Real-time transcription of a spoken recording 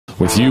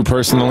With you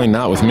personally,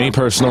 not with me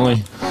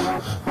personally.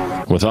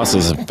 With us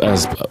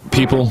as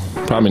people,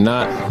 probably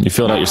not. You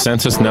filled out your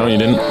census? No, you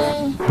didn't?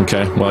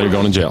 Okay, well, you're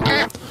going to jail.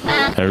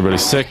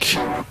 Everybody's sick.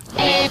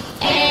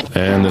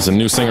 And there's a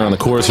new singer on the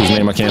chorus whose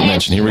name I can't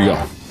mention. Here we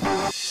go.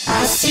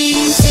 I see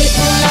you sitting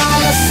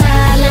on the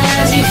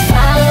sidelines. You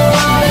follow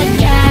all the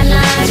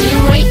guidelines. You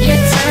wait your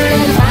turn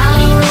and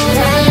follow rules.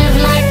 I live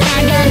like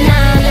I got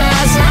 9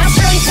 lives. My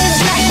choice is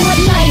like what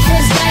life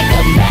is like.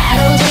 A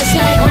battle just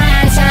like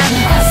grind time.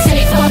 I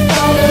say fuck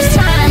all those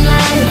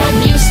timelines, but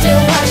you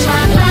still watch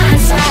my blind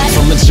side.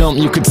 From the jump,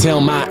 you could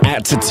tell my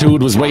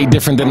attitude was way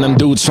different than them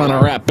dudes trying to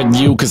rap at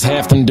you. Cause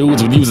half them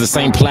dudes would use the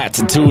same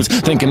platitudes,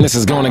 thinking this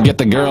is gonna get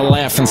the girl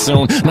laughing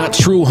soon. Not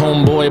true,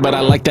 homeboy, but I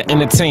like the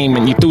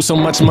entertainment. You threw so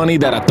much money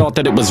that I thought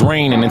that it was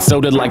raining, and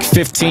so did like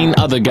 15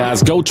 other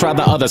guys. Go try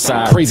the other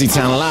side. Crazy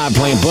Town Live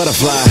playing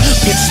Butterfly.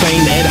 Pit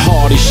stained Ed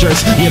Hardy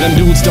shirts. Yeah, them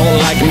dudes don't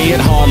like me,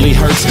 it hardly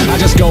hurts. I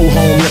just go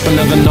home, rip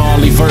another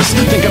gnarly verse.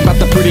 Think about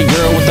the pretty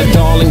girl with the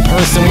darling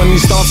purse, and when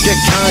these thoughts get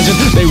conjured,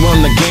 they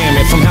run the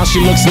gamut. From how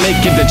she looks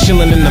naked to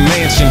chilling in the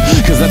mansion,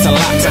 cause that's a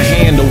lot to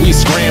handle. We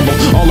scramble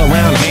all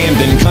around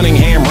Hamden,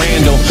 Cunningham,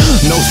 Randall.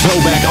 No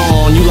throwback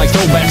on, you like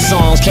throwback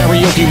songs.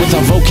 Karaoke with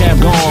our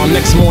vocab gone.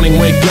 Next morning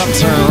wake up,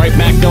 turn right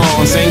back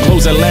on. Same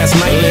clothes that last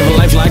night, living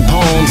life like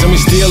poems. And we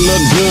still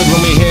look good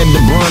when we head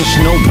to brunch.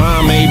 No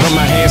pomade, but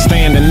my hair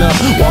standing up.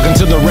 Walking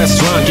to the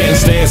restaurant, getting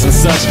stares and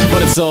such.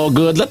 But it's all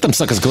good, let them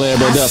suckers glare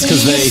at us,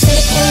 cause they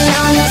sitting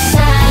on the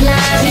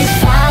sidelines. You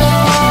follow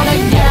all the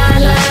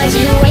guidelines.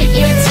 You wait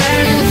your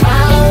turn and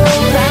follow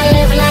rules. I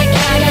live like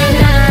I got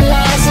 9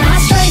 lives. My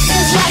choice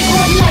is like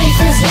what life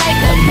is like.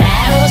 A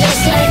battle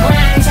just like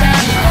grind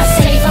time. I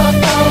say fuck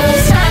all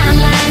those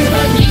timelines,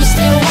 but you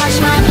still watch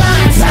my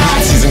blind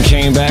side. Season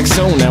came back,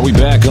 so now we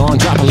back on.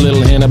 Drop a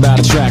little hint about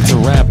a track to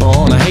rap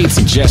on. I hate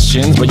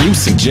suggestions, but you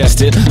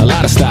suggested a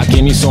lot of stock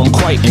in you, so I'm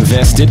quite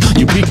invested.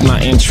 You piqued my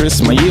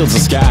interest, my yields are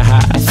sky high.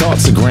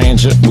 Thoughts of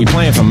grandeur, we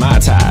playing for my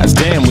ties.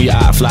 Damn, we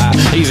eye fly,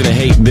 easy to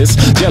hate this.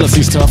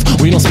 Jealousy's tough,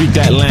 we don't speak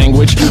that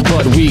language,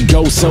 but we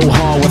go so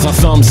hard with our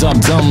thumbs up.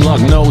 Dumb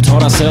luck, no,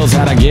 taught ourselves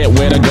how to get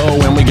where to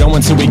go, and we go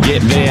until we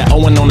get there.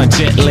 Owing on a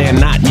jet lag,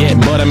 not yet,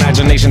 but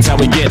imagination's how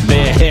we get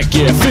there. Heck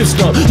yeah,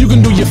 fist up, you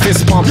can do your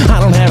fist pump. I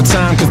don't have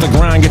time, cause the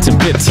grind gets a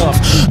bit tough.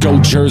 Go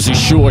Jersey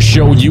Shore,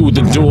 show you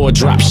the door.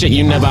 Drop shit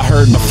you never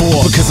heard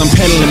before, because I'm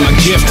peddling my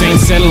gift, ain't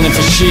settling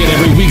for shit.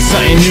 Every week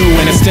something new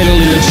and it's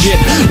steadily legit.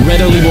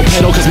 Readily will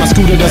pedal cause my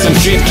scooter doesn't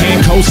fit.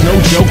 Can't coast, no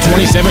joke,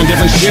 27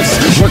 different shifts.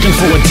 Working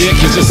for a dick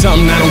is just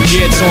something I don't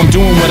get, so I'm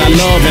doing what I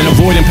love and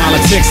avoiding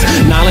politics.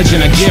 Knowledge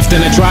and a gift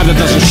and a drive that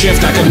doesn't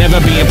shift. I could never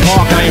be in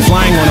park, I ain't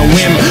flying on a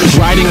whim.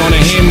 Riding on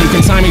a hymn, you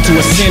can tie me to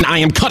a sin.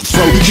 I am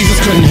cutthroat, Jesus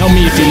couldn't help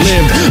me if he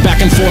lived.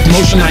 Back and forth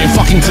motion, I am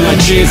fucking till I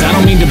jizz. I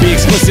don't mean to be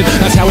explicit,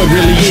 that's how it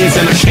really is,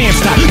 and I can't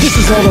stop, this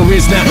is all there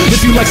is now.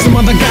 If you like some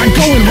other guy,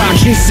 go and rock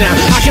his sound.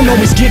 I can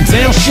always get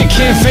down, shit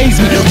can't faze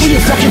me. Put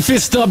your fucking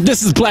fist up,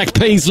 this is Black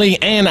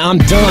Paisley, and I'm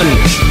done.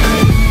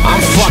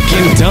 I'm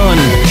fucking done.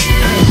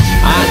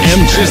 I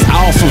am just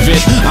off of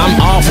it. I'm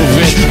off of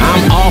it.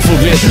 I'm off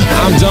of it.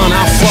 I'm done.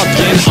 I'm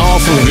fucking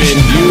off of it.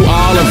 You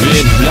all of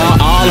it. Y'all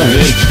all of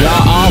it. Y'all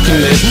all can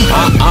live.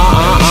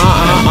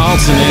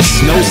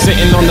 Alternates. No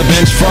sitting on the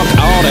bench. Fuck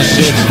all that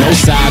shit. No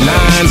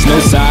sidelines. No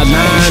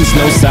sidelines.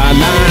 No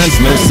sidelines.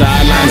 No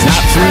sidelines.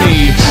 Not for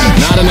me.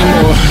 Not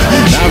anymore.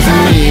 Not for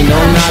me. No,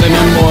 not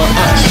anymore.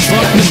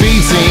 Fuck the B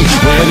team.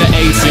 We're the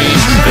A team.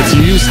 If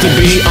you used to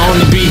be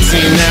on the B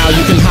team, now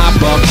you can hop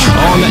up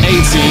on the A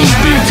team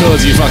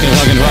because you fucking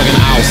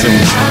awesome.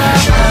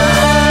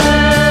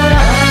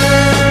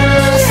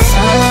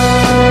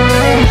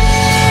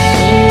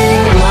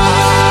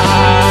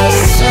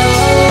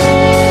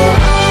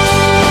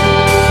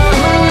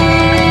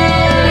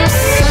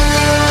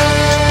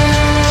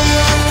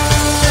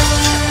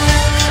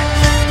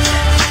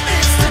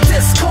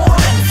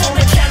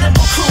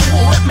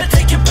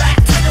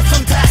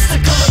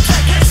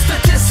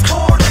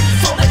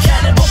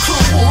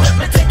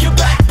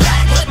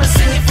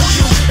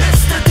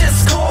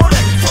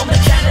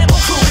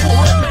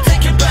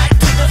 Take it back.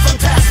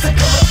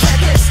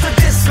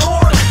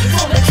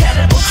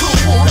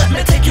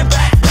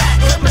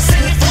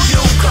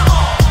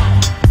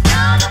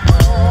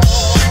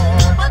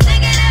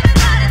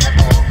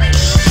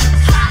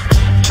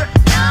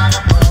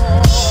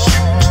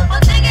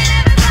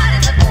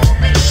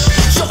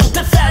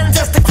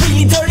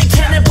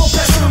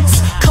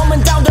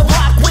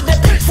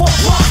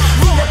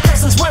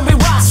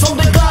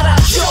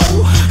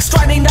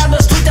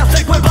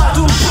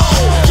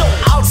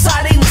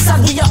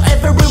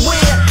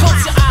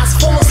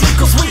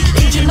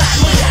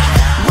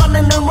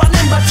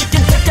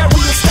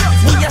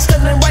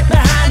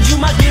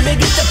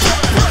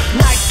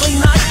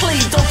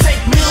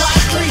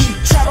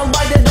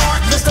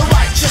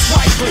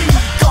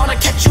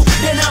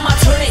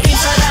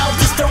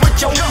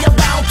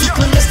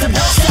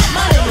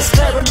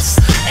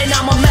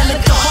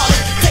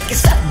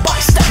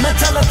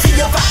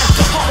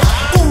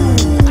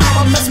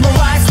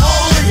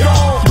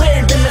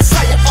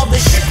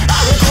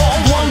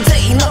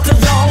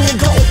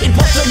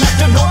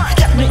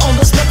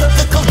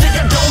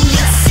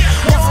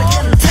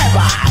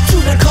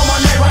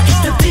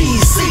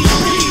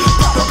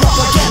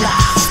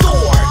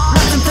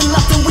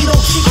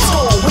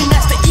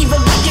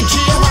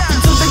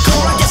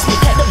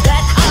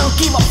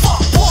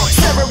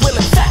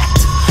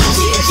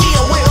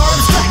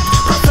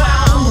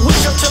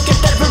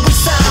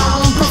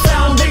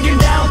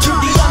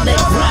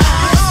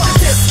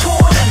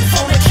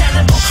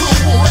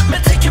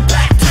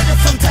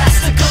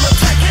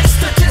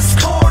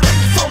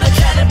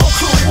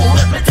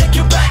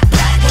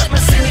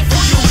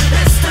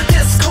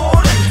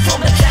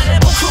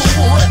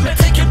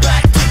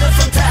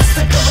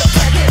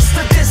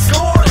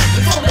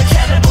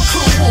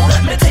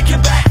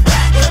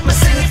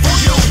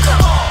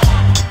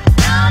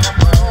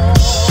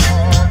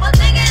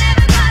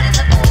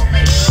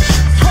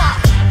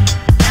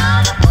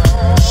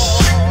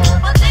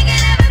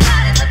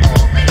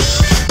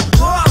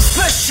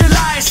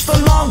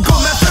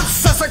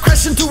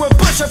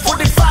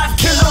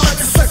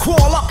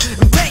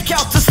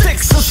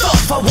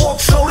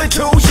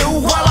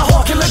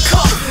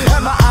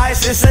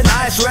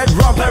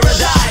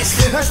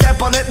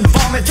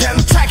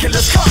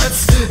 ridiculous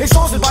cuts.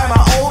 Exhausted